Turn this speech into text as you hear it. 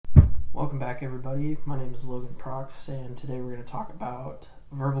Welcome back, everybody. My name is Logan Prox, and today we're going to talk about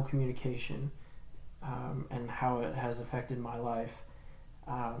verbal communication and how it has affected my life.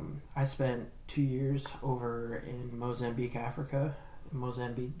 I spent 2 years over in Mozambique, Africa.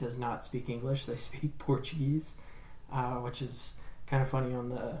 Mozambique does not speak English, they speak Portuguese, which is kind of funny on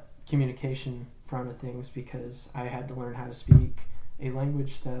the communication front of things because I had to learn how to speak a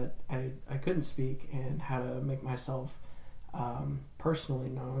language that I couldn't speak and how to make myself personally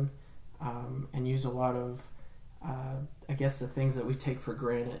known. And use a lot of, I guess, the things that we take for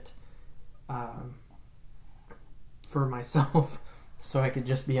granted for myself so I could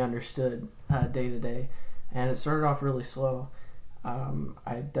just be understood day to day. And it started off really slow.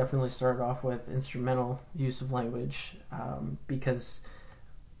 I definitely started off with instrumental use of language because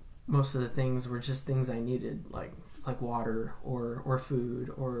most of the things were just things I needed, like water or food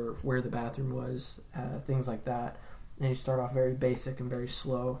or where the bathroom was, things like that. And you start off very basic and very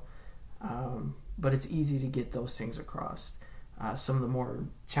slow. But it's easy to get those things across. Some of the more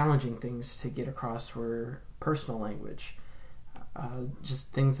challenging things to get across were personal language.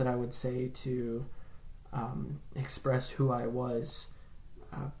 Just things that I would say to express who I was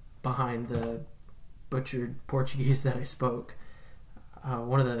behind the butchered Portuguese that I spoke.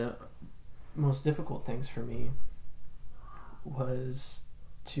 One of the most difficult things for me was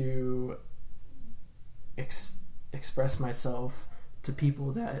to express myself to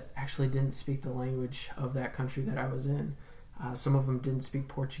people that actually didn't speak the language of that country that I was in. Some of them didn't speak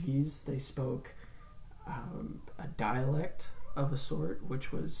Portuguese. They spoke a dialect of a sort,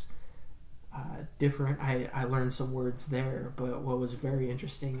 which was different. I learned some words there, but what was very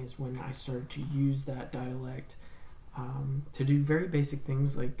interesting is when I started to use that dialect to do very basic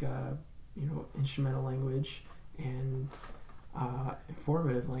things like instrumental language and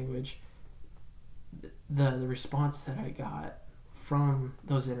informative language. The response that I got from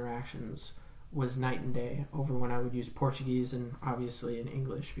those interactions was night and day over when I would use Portuguese and obviously in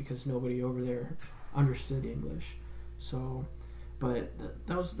English because nobody over there understood English. So, but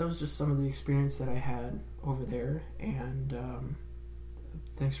that was just some of the experience that I had over there, and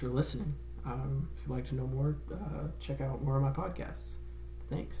thanks for listening. If you'd like to know more, check out more of my podcasts.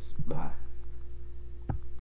 Thanks. Bye.